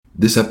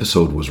This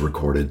episode was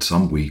recorded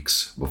some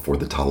weeks before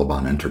the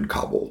Taliban entered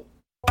Kabul.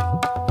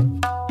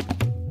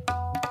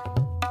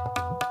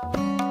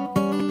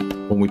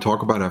 When we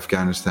talk about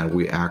Afghanistan,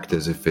 we act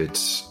as if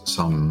it's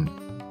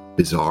some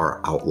bizarre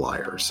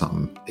outlier,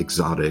 some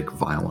exotic,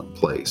 violent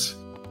place.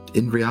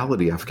 In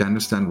reality,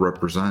 Afghanistan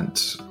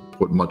represents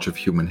what much of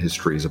human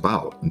history is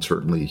about, and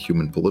certainly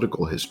human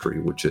political history,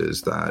 which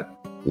is that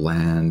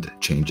land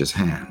changes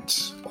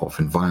hands,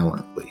 often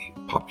violently.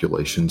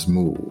 Populations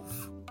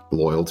move.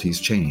 Loyalties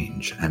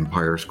change,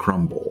 empires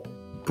crumble,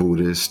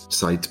 Buddhist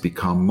sites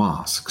become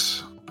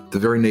mosques. The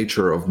very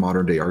nature of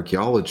modern-day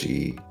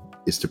archaeology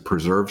is to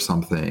preserve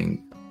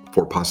something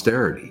for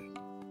posterity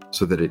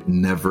so that it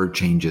never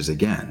changes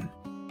again.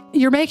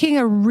 You're making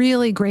a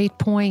really great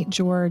point,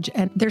 George,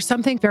 and there's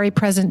something very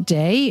present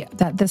day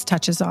that this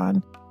touches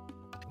on.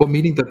 Well,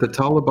 meaning that the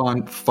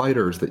Taliban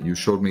fighters that you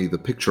showed me the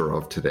picture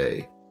of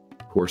today,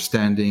 who are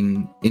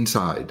standing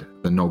inside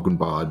the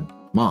Nogunbad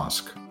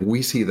Mosque,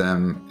 we see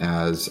them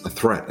as a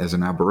threat, as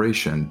an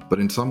aberration, but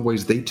in some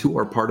ways they too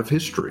are part of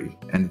history,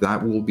 and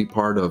that will be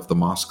part of the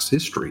mosque's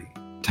history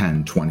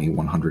 10, 20,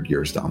 100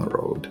 years down the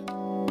road.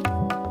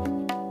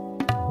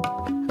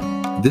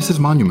 This is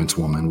Monuments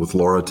Woman with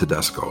Laura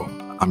Tedesco.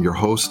 I'm your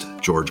host,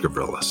 George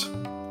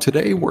Gavrilis.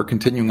 Today we're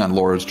continuing on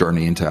Laura's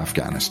journey into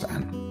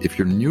Afghanistan. If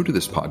you're new to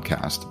this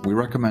podcast, we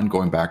recommend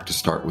going back to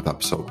start with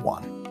episode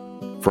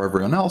 1. For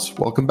everyone else,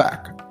 welcome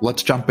back.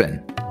 Let's jump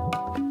in.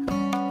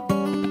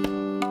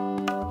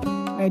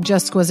 I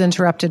just was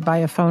interrupted by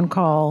a phone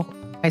call.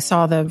 I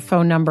saw the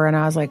phone number and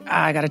I was like,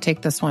 I got to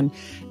take this one.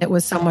 It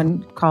was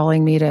someone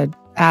calling me to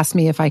ask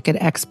me if I could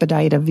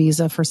expedite a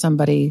visa for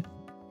somebody.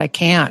 I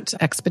can't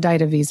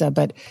expedite a visa,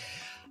 but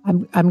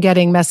I'm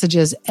getting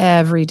messages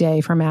every day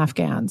from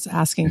Afghans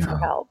asking for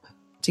help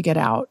to get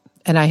out.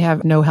 And I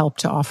have no help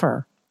to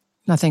offer,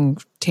 nothing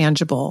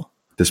tangible.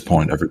 At this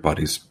point,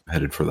 everybody's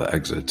headed for the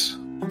exits.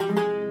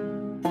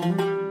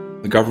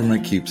 The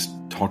government keeps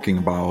talking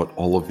about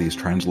all of these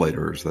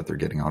translators that they're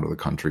getting out of the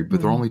country, but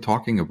they're only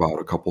talking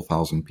about a couple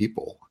thousand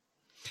people.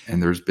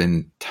 And there's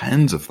been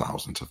tens of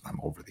thousands of them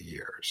over the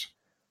years.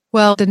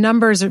 Well, the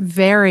numbers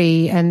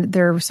vary and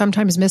they're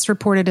sometimes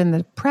misreported in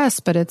the press,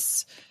 but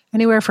it's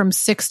anywhere from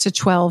 6,000 to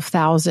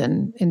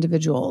 12,000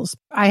 individuals.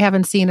 I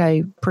haven't seen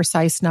a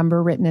precise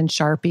number written in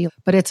Sharpie,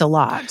 but it's a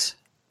lot.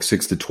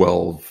 6 to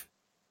 12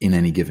 in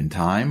any given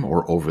time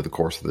or over the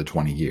course of the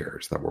 20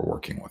 years that we're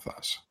working with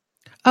us?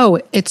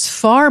 Oh, it's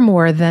far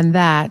more than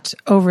that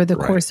over the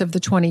course of the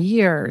 20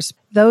 years.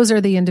 Those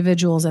are the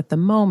individuals at the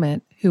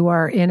moment who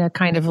are in a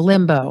kind of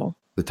limbo.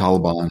 The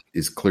Taliban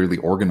is clearly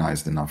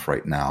organized enough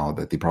right now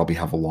that they probably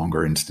have a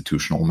longer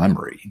institutional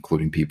memory,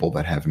 including people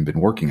that haven't been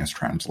working as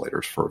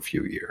translators for a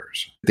few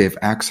years. They have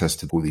access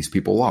to who these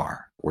people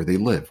are, where they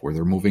live, where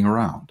they're moving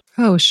around.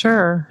 Oh,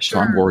 sure. So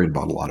I'm worried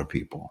about a lot of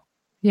people.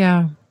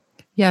 Yeah.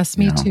 Yes,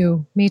 me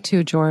too. Me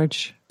too,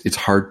 George. It's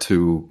hard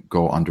to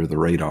go under the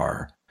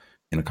radar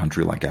in a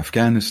country like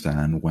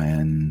Afghanistan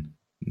when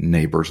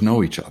neighbors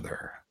know each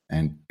other.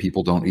 And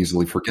people don't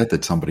easily forget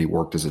that somebody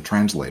worked as a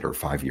translator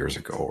 5 years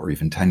ago or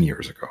even 10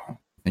 years ago.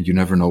 And you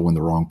never know when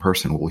the wrong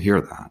person will hear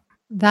that.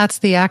 That's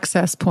the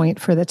access point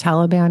for the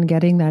Taliban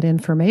getting that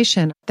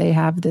information. They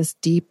have this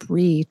deep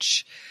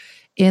reach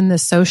in the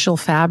social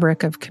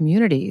fabric of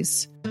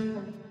communities.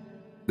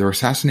 They're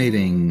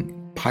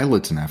assassinating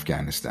pilots in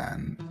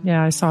Afghanistan.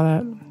 Yeah, I saw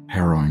that.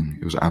 Harrowing.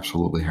 It was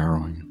absolutely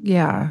harrowing.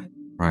 Yeah.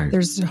 Right.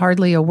 There's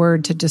hardly a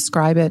word to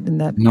describe it,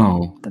 and that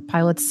the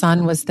pilot's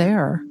son was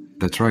there.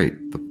 That's right.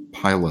 The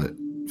pilot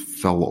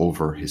fell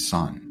over his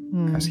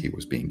son as he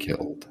was being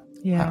killed.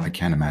 Yeah. I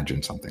can't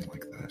imagine something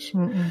like this.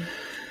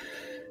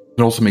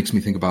 It also makes me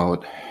think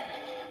about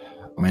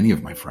many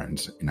of my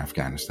friends in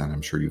Afghanistan.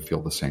 I'm sure you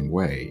feel the same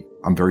way.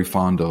 I'm very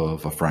fond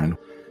of a friend.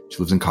 She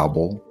lives in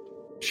Kabul.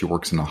 She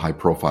works in a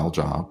high-profile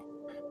job.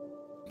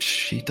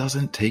 She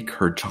doesn't take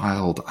her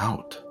child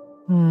out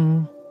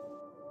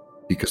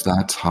because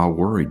that's how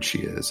worried she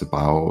is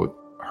about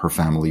her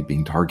family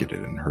being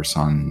targeted and her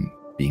son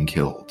being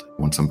killed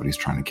when somebody's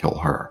trying to kill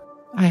her.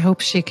 I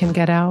hope she can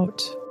get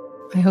out.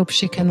 I hope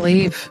she can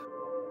leave.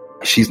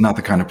 She's not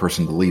the kind of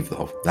person to leave,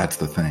 though. That's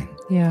the thing.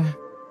 Yeah.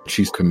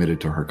 She's committed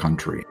to her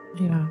country.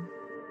 Yeah.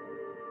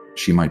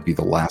 She might be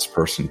the last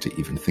person to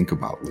even think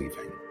about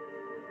leaving.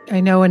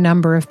 I know a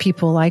number of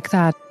people like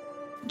that.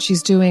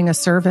 She's doing a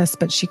service,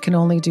 but she can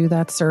only do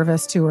that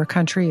service to her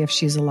country if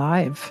she's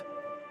alive.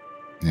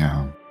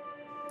 Yeah.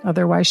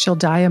 Otherwise, she'll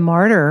die a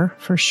martyr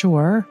for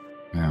sure.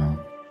 Yeah.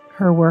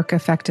 Her work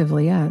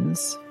effectively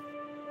ends.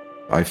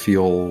 I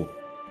feel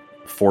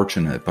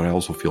fortunate, but I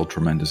also feel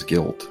tremendous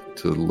guilt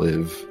to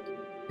live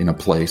in a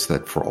place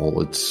that, for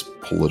all its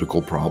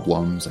political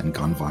problems and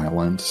gun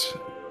violence,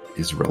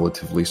 is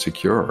relatively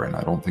secure. And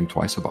I don't think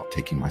twice about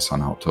taking my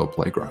son out to a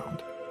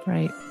playground.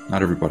 Right.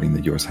 Not everybody in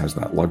the U.S. has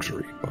that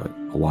luxury, but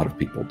a lot of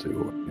people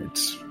do.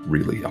 It's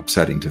really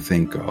upsetting to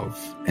think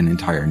of an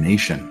entire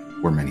nation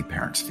where many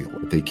parents feel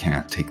that they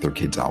can't take their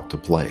kids out to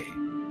play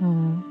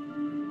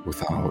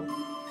without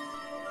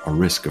a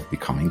risk of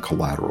becoming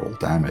collateral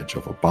damage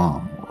of a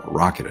bomb or a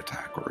rocket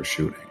attack or a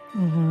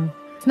shooting.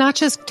 It's not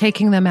just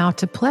taking them out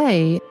to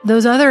play.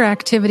 Those other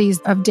activities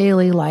of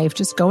daily life,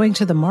 just going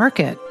to the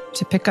market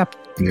to pick up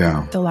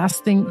the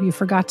last thing you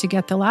forgot to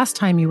get the last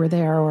time you were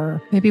there, or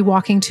maybe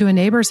walking to a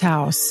neighbor's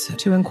house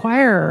to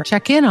inquire,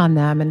 check in on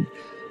them. And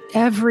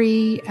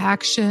every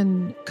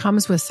action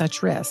comes with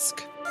such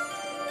risk.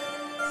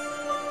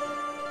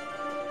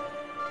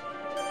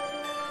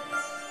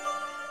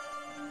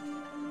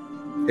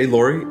 Hey,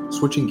 Lori,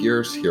 switching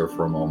gears here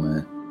for a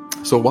moment.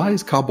 So why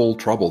is Kabul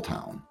Trouble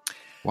Town?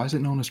 Why is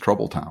it known as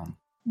Trouble Town?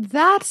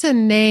 That's a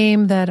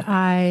name that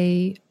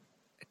I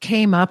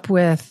came up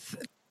with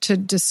to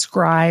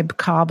describe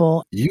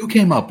Kabul. You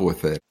came up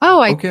with it.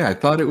 Okay, I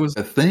thought it was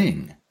a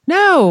thing.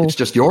 No. It's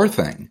just your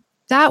thing.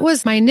 That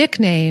was my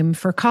nickname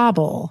for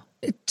Kabul.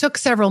 It took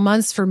several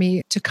months for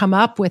me to come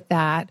up with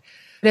that.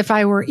 But if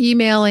I were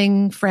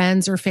emailing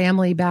friends or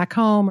family back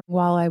home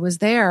while I was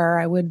there,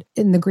 I would,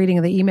 in the greeting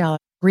of the email,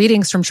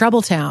 greetings from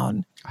Trouble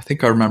Town. I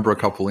think I remember a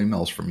couple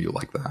emails from you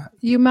like that.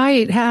 You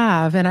might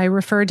have. And I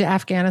referred to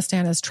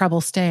Afghanistan as Trouble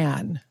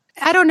Stan.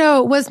 I don't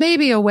know. It was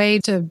maybe a way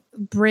to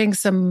bring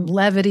some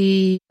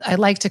levity. I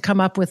like to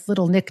come up with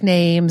little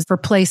nicknames for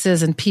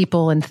places and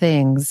people and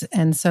things.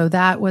 And so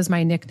that was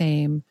my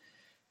nickname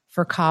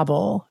for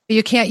Kabul.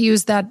 You can't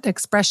use that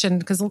expression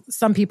because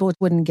some people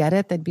wouldn't get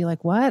it. They'd be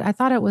like, what? I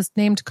thought it was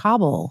named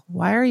Kabul.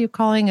 Why are you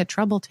calling it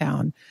Trouble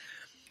Town?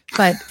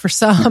 But for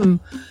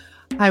some,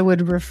 I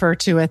would refer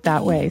to it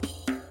that way.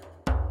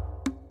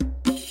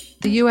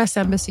 The U.S.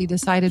 Embassy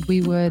decided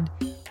we would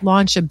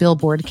launch a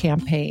billboard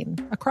campaign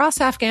across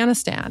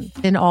Afghanistan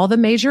in all the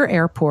major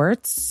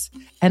airports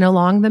and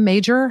along the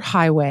major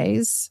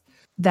highways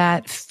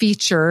that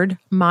featured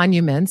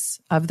monuments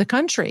of the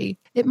country.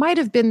 It might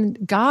have been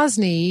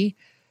Ghazni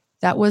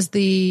that was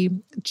the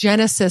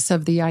genesis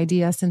of the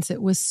idea, since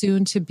it was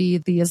soon to be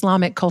the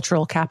Islamic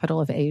cultural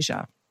capital of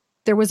Asia.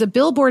 There was a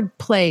billboard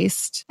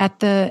placed at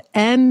the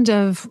end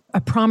of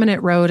a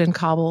prominent road in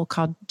Kabul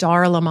called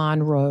Darul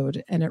Aman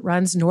Road, and it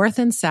runs north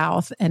and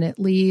south, and it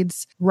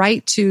leads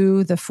right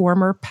to the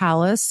former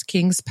palace,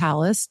 King's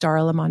Palace,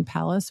 Darul Aman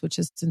Palace, which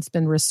has since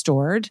been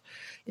restored.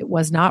 It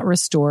was not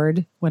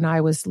restored when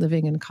I was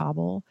living in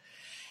Kabul.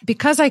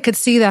 Because I could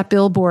see that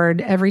billboard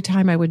every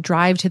time I would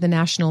drive to the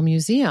National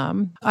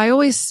Museum, I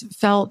always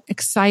felt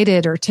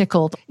excited or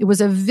tickled. It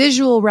was a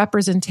visual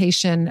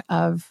representation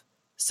of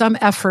some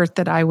effort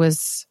that I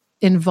was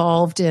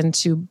involved in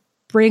to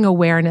bring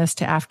awareness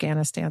to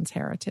Afghanistan's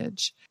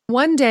heritage.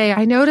 One day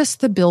I noticed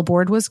the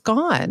billboard was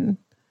gone.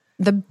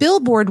 The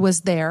billboard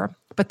was there,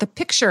 but the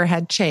picture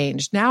had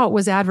changed. Now it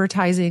was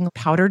advertising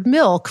powdered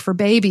milk for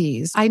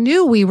babies. I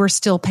knew we were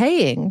still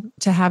paying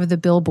to have the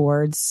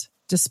billboards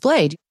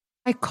displayed.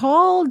 I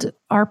called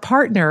our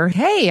partner.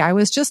 Hey, I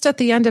was just at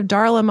the end of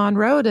Darul Aman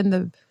Road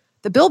and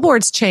the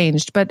billboard's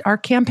changed, but our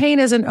campaign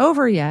isn't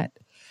over yet.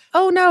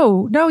 Oh,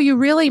 no, you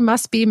really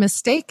must be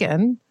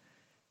mistaken.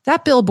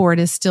 That billboard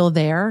is still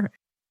there.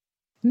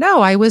 No,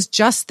 I was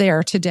just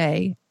there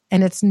today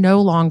and it's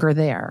no longer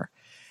there.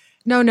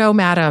 No,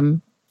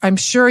 madam, I'm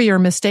sure you're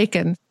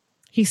mistaken.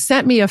 He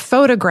sent me a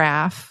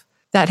photograph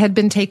that had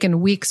been taken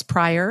weeks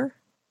prior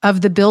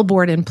of the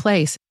billboard in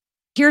place.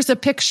 Here's a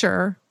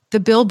picture. The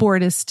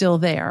billboard is still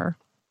there.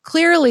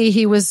 Clearly,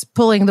 he was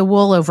pulling the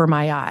wool over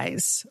my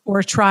eyes,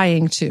 or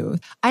trying to.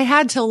 I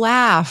had to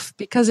laugh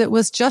because it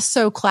was just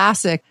so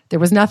classic. There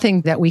was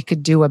nothing that we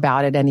could do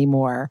about it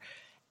anymore.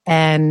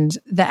 And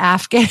the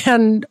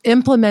Afghan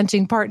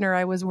implementing partner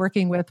I was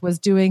working with was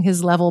doing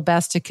his level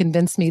best to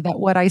convince me that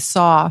what I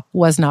saw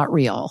was not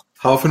real.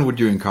 How often would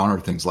you encounter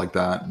things like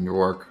that in your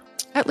work?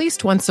 At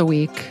least once a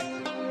week.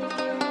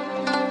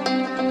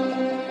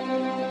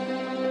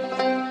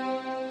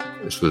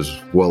 This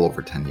was well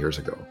over 10 years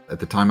ago.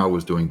 At the time, I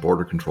was doing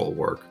border control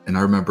work, and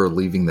I remember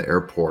leaving the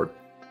airport.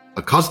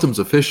 A customs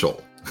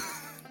official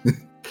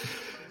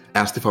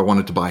asked if I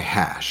wanted to buy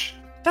hash.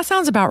 That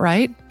sounds about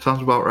right.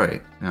 Sounds about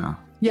right, yeah.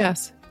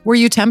 Yes. Were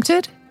you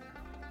tempted?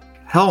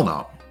 Hell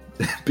no.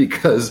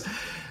 Because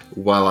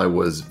while I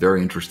was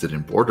very interested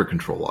in border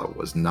control, I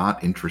was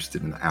not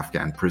interested in the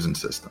Afghan prison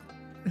system.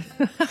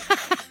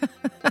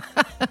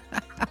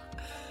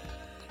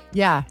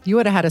 Yeah, you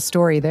would have had a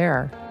story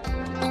there.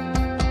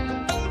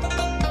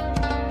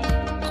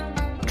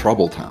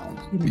 Trouble Town.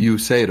 You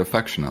say it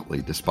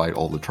affectionately despite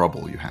all the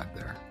trouble you had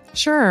there.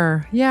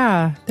 Sure.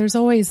 Yeah. There's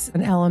always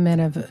an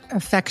element of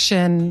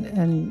affection.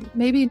 And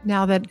maybe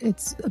now that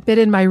it's a bit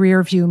in my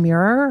rear view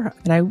mirror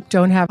and I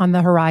don't have on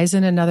the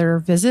horizon another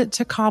visit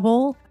to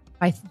Kabul,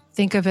 I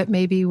think of it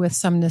maybe with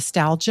some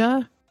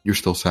nostalgia. You're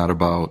still sad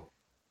about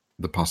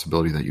the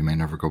possibility that you may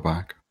never go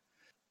back?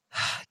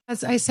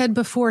 As I said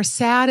before,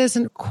 sad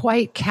isn't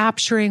quite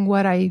capturing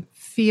what I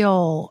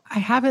feel. I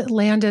haven't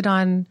landed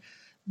on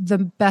the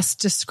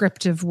best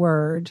descriptive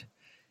word.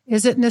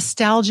 Is it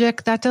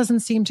nostalgic? That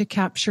doesn't seem to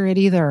capture it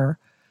either.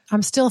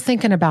 I'm still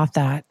thinking about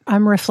that.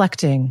 I'm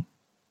reflecting.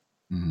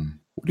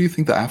 What do you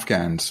think the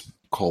Afghans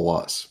call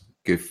us?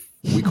 If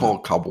we call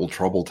Kabul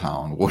Trouble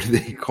Town, what do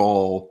they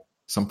call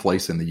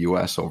someplace in the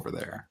U.S. over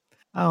there?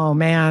 Oh,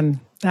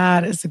 man,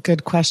 that is a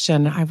good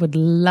question. I would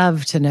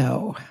love to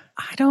know.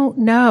 I don't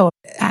know.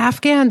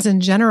 Afghans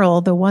in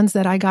general, the ones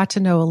that I got to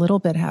know a little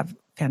bit, have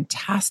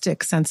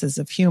fantastic senses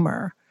of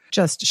humor,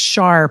 just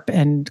sharp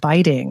and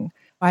biting.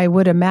 I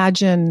would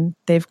imagine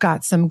they've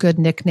got some good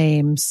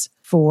nicknames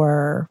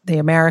for the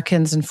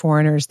Americans and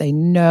foreigners they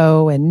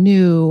know and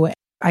knew.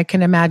 I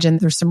can imagine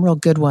there's some real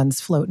good ones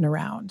floating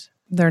around.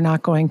 They're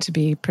not going to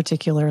be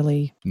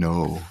particularly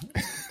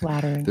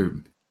flattering. They're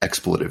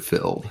expletive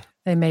filled.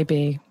 They may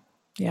be.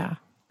 Yeah.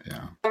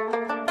 Yeah.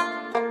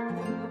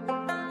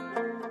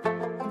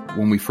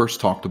 When we first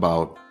talked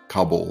about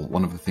Kabul,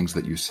 one of the things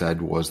that you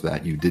said was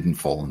that you didn't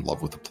fall in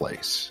love with the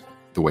place,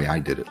 the way I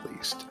did at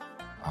least,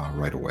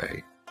 right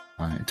away.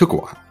 It took a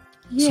while.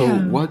 Yeah. So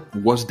what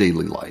was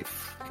daily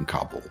life in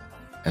Kabul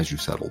as you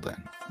settled in?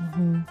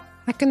 Mm-hmm.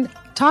 I can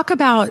talk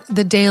about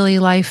the daily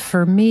life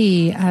for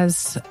me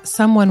as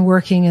someone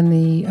working in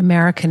the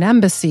American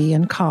Embassy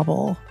in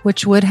Kabul,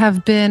 which would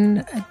have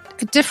been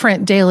a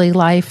different daily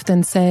life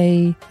than,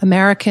 say,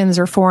 Americans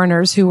or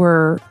foreigners who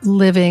were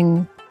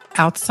living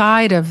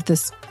outside of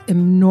this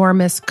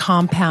enormous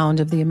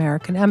compound of the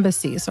American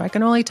Embassy. So I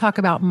can only talk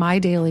about my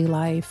daily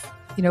life,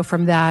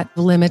 from that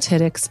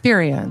limited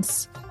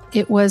experience.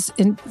 It was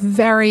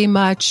very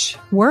much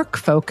work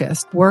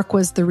focused. Work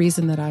was the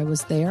reason that I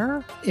was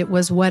there. It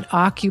was what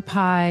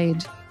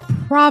occupied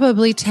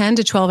probably 10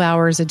 to 12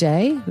 hours a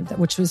day,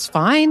 which was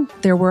fine.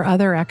 There were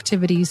other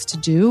activities to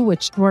do,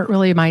 which weren't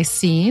really my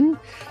scene.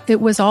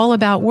 It was all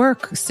about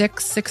work,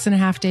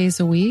 6.5 days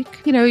a week.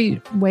 You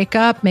wake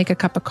up, make a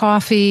cup of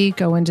coffee,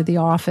 go into the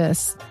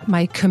office.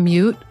 My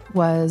commute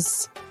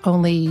was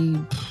only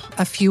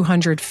a few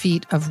hundred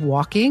feet of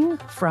walking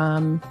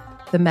from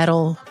the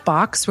metal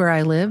box where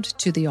I lived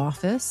to the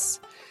office.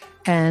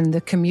 And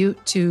the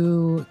commute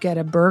to get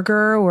a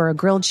burger or a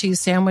grilled cheese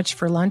sandwich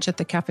for lunch at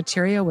the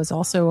cafeteria was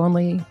also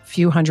only a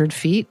few hundred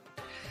feet.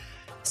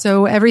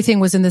 So everything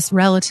was in this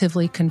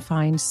relatively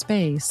confined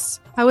space.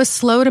 I was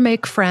slow to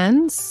make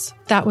friends.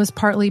 That was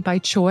partly by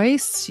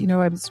choice.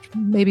 I was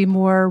maybe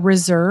more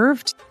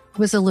reserved.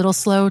 Was a little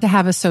slow to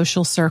have a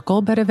social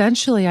circle, but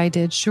eventually I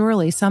did,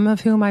 surely, some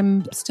of whom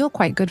I'm still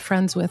quite good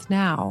friends with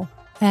now.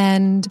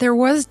 And there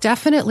was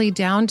definitely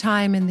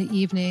downtime in the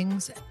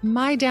evenings.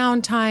 My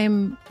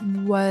downtime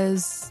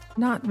was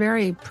not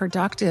very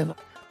productive.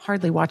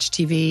 Hardly watched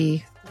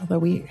TV, although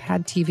we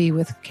had TV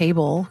with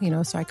cable,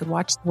 so I could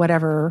watch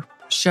whatever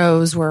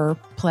shows were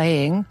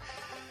playing.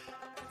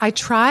 I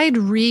tried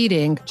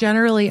reading.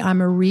 Generally,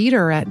 I'm a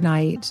reader at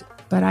night,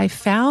 but I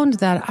found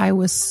that I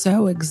was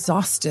so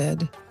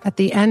exhausted at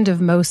the end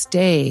of most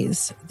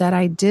days that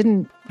I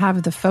didn't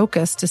have the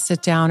focus to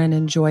sit down and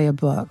enjoy a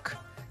book.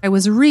 I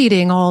was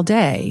reading all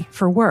day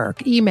for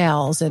work,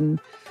 emails and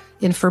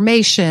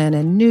information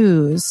and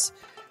news.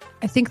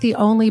 I think the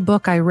only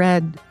book I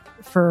read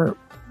for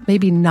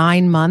maybe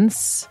 9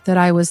 months that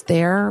I was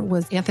there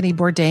was Anthony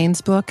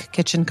Bourdain's book,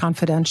 Kitchen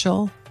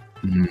Confidential.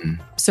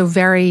 Mm-hmm. So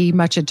very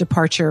much a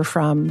departure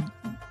from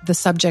the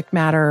subject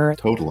matter.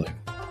 Totally.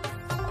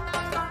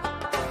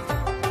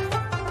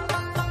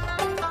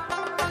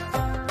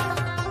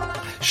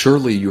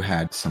 Surely you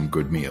had some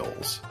good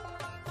meals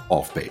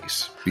off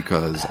base,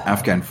 because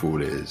Afghan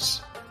food is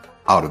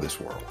out of this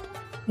world.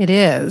 It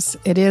is.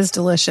 It is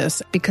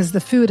delicious, because the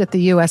food at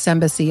the U.S.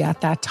 Embassy at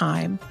that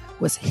time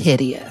was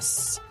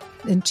hideous.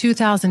 In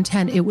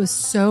 2010, it was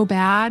so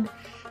bad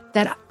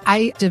that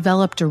I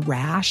developed a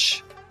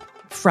rash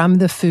from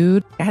the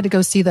food. I had to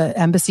go see the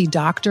embassy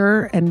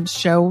doctor and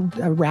show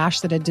a rash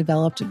that had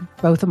developed in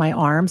both of my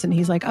arms. And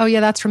he's like, oh, yeah,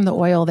 that's from the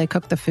oil they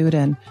cook the food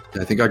in.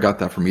 I think I got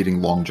that from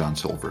eating Long John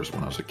Silver's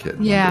when I was a kid.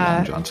 Yeah.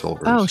 Long John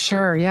Silver's. Oh,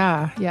 sure.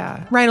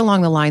 Yeah. Right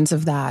along the lines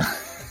of that.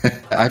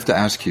 I have to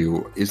ask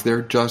you, is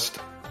there just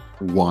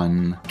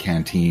one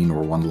canteen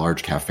or one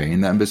large cafe in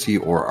the embassy,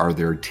 or are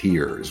there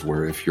tiers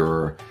where if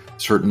you're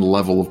certain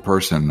level of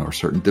person or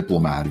certain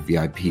diplomat,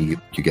 VIP, you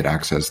get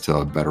access to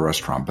a better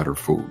restaurant, better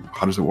food?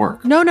 How does it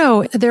work?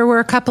 No. There were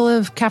a couple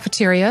of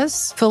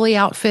cafeterias fully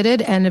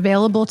outfitted and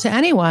available to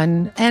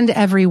anyone and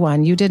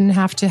everyone. You didn't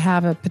have to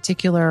have a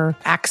particular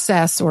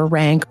access or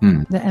rank.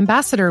 The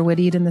ambassador would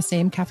eat in the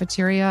same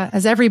cafeteria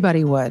as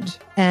everybody would.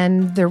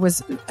 And there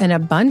was an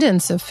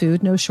abundance of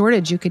food, no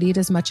shortage. You could eat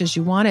as much as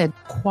you wanted.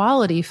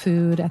 Quality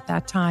food at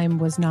that time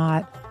was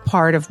not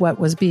part of what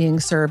was being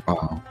served.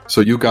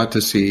 So you got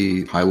to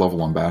see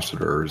high-level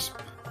ambassadors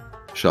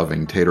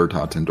shoving tater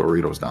tots and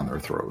Doritos down their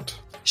throats.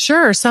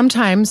 Sure.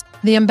 Sometimes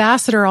the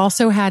ambassador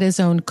also had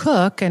his own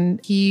cook, and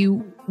he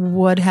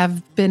would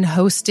have been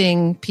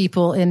hosting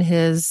people in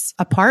his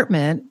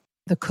apartment.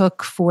 The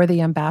cook for the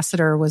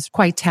ambassador was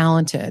quite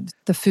talented.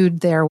 The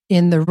food there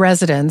in the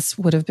residence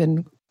would have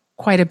been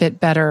quite a bit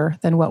better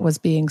than what was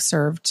being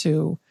served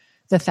to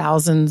the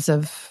thousands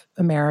of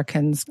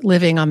Americans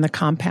living on the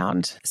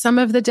compound. Some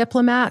of the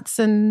diplomats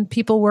and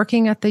people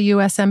working at the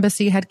U.S.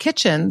 Embassy had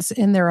kitchens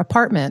in their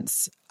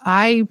apartments.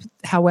 I,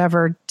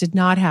 however, did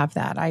not have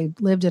that. I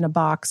lived in a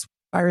box.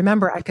 I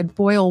remember I could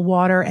boil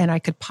water and I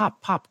could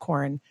pop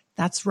popcorn.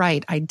 That's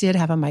right. I did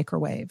have a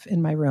microwave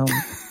in my room.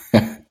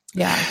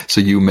 Yeah.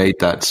 So you made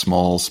that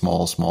small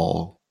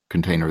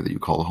container that you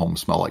call home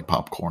smell like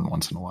popcorn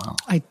once in a while.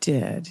 I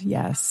did.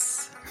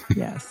 Yes.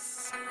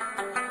 Yes.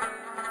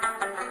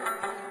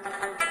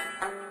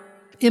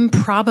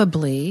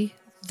 Improbably,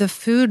 the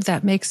food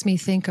that makes me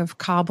think of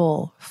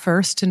Kabul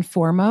first and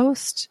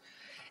foremost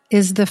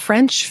is the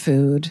French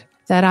food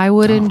that I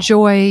would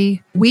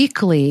enjoy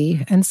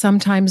weekly and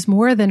sometimes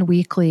more than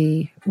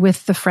weekly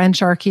with the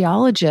French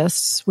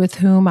archaeologists with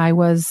whom I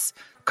was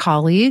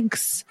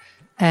colleagues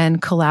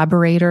and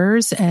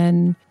collaborators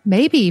and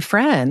maybe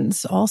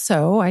friends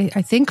also, I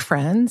think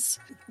friends.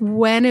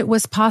 When it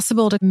was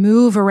possible to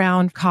move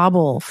around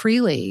Kabul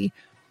freely,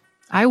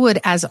 I would,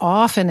 as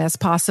often as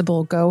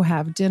possible, go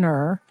have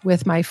dinner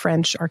with my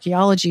French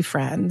archaeology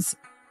friends.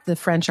 The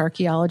French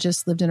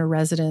archaeologists lived in a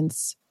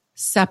residence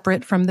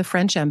separate from the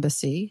French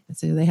embassy.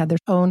 So they had their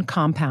own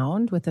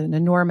compound with an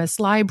enormous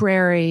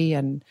library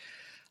and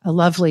a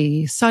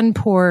lovely sun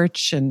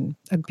porch and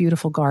a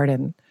beautiful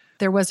garden.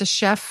 There was a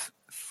chef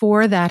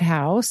for that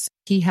house.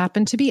 He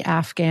happened to be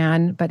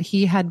Afghan, but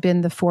he had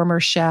been the former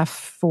chef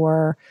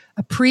for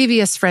a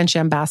previous French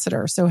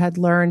ambassador, so had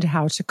learned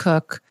how to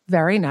cook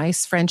very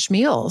nice French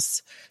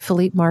meals.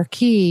 Philippe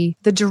Marquis,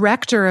 the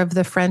director of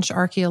the French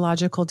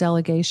archaeological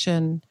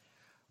delegation,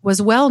 was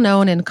well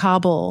known in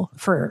Kabul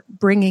for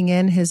bringing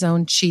in his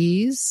own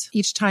cheese.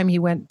 Each time he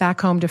went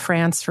back home to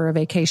France for a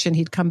vacation,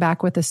 he'd come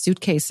back with a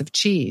suitcase of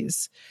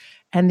cheese.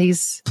 And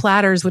these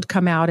platters would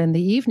come out in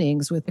the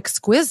evenings with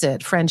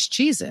exquisite French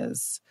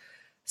cheeses.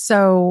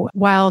 So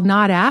while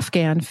not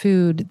Afghan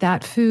food,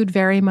 that food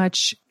very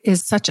much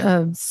is such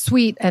a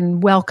sweet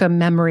and welcome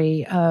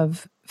memory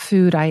of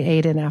food I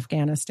ate in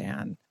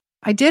Afghanistan.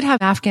 I did have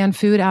Afghan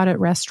food out at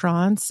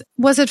restaurants.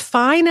 Was it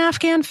fine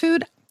Afghan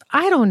food?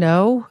 I don't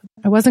know.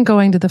 I wasn't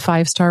going to the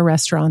 5-star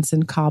restaurants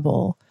in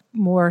Kabul,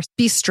 more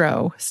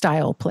bistro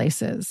style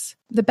places.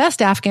 The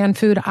best Afghan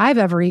food I've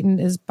ever eaten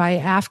is by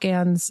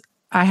Afghans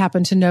I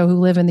happen to know who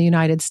live in the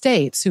United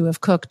States, who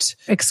have cooked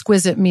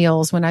exquisite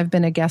meals when I've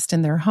been a guest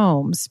in their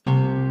homes.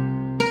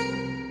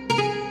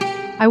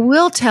 I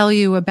will tell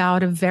you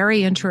about a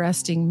very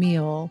interesting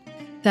meal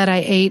that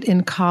I ate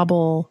in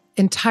Kabul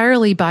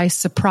entirely by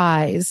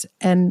surprise,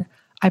 and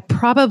I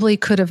probably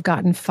could have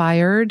gotten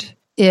fired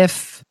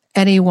if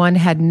anyone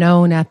had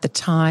known at the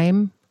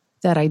time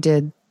that I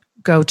did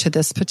go to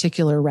this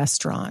particular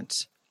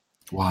restaurant.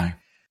 Why?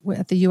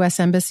 At the U.S.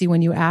 Embassy,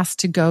 when you ask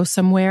to go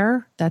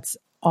somewhere that's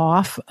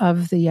off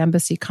of the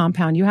embassy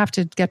compound, you have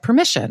to get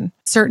permission.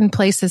 Certain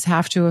places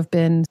have to have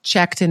been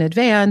checked in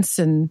advance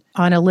and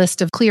on a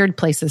list of cleared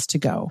places to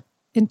go.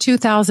 In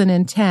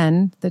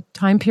 2010, the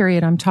time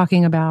period I'm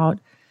talking about,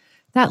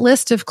 that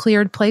list of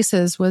cleared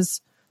places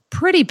was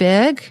pretty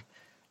big,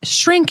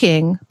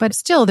 shrinking, but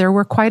still there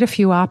were quite a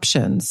few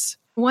options.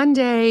 One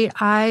day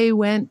I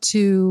went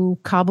to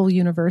Kabul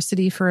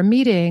University for a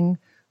meeting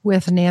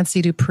with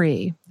Nancy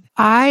Dupree.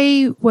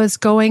 I was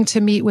going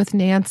to meet with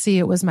Nancy.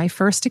 It was my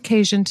first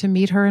occasion to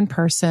meet her in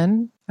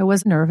person. I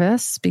was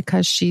nervous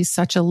because she's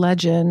such a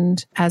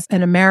legend as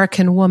an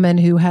American woman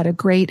who had a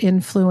great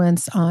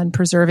influence on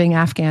preserving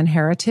Afghan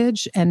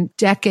heritage and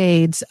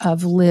decades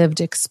of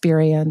lived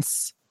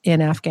experience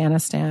in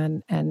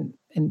Afghanistan and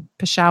in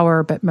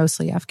Peshawar, but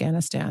mostly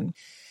Afghanistan.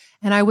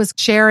 And I was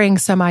sharing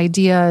some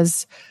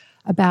ideas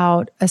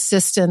about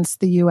assistance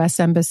the U.S.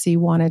 Embassy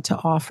wanted to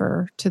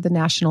offer to the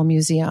National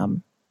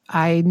Museum.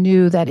 I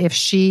knew that if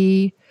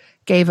she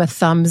gave a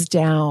thumbs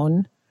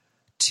down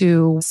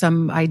to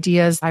some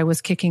ideas I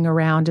was kicking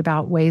around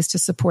about ways to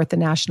support the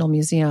National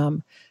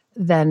Museum,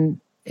 then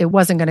it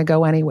wasn't going to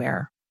go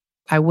anywhere.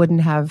 I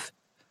wouldn't have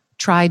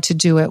tried to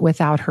do it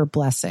without her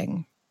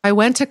blessing. I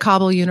went to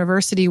Kabul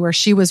University where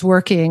she was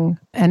working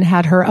and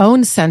had her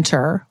own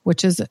center,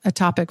 which is a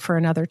topic for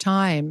another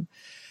time.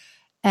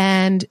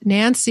 And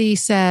Nancy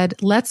said,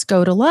 "Let's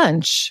go to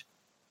lunch.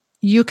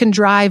 You can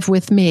drive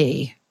with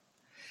me."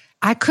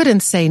 I couldn't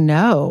say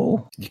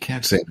no. You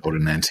can't say no to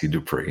Nancy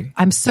Dupree.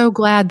 I'm so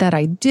glad that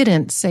I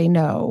didn't say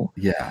no.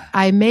 Yeah.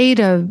 I made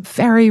a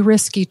very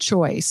risky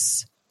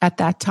choice at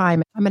that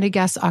time. I'm going to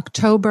guess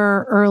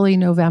October, early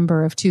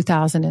November of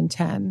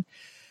 2010.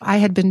 I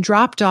had been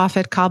dropped off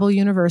at Kabul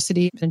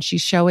University, and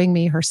she's showing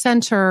me her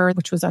center,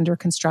 which was under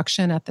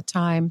construction at the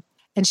time.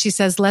 And she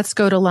says, "Let's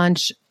go to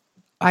lunch."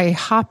 I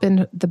hop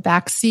in the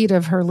back seat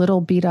of her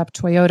little beat up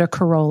Toyota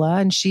Corolla,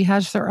 and she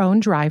has her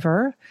own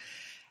driver.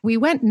 We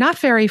went not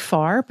very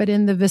far, but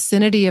in the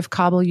vicinity of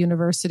Kabul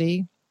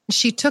University.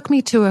 She took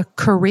me to a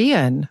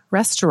Korean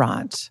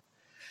restaurant.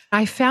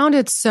 I found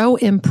it so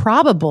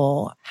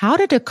improbable. How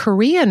did a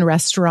Korean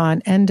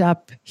restaurant end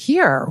up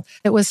here?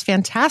 It was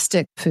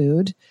fantastic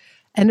food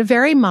and a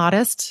very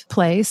modest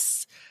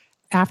place.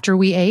 After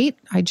we ate,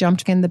 I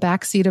jumped in the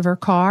back seat of her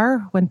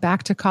car, went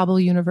back to Kabul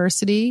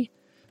University,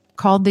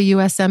 called the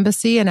U.S.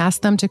 Embassy and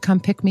asked them to come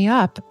pick me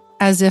up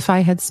as if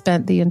I had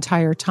spent the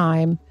entire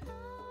time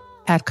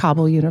at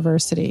Kabul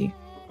University.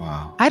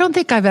 Wow. I don't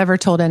think I've ever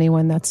told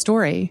anyone that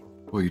story.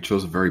 Well, you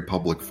chose a very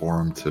public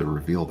forum to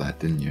reveal that,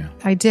 didn't you?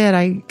 I did.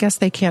 I guess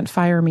they can't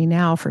fire me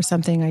now for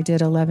something I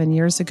did 11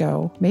 years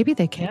ago. Maybe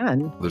they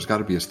can. There's got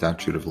to be a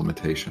statute of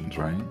limitations,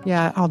 right?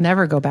 Yeah, I'll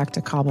never go back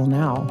to Kabul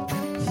now.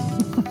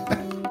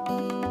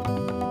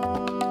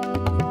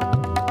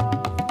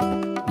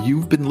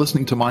 You've been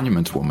listening to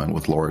Monuments Woman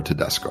with Laura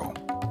Tedesco.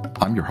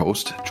 I'm your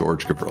host,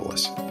 George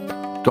Gavrilis.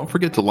 Don't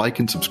forget to like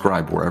and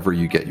subscribe wherever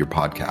you get your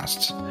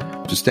podcasts.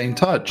 To stay in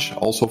touch,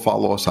 also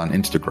follow us on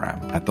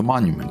Instagram at The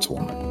Monuments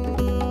Woman.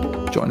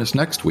 Join us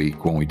next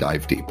week when we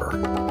dive deeper.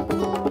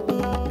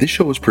 This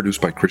show is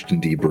produced by Christian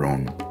D.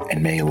 Brune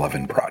and May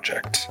 11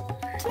 Project.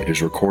 It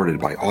is recorded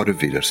by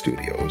Audivita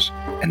Studios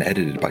and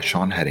edited by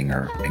Sean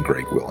Hedinger and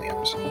Greg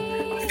Williams.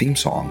 The theme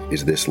song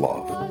is This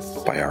Love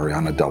by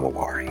Ariana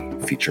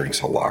Delawari, featuring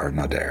Salar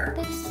Nader.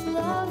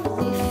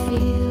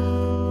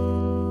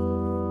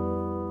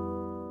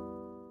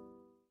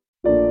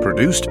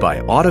 Produced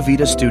by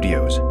Audivita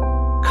Studios.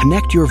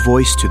 Connect your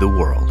voice to the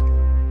world.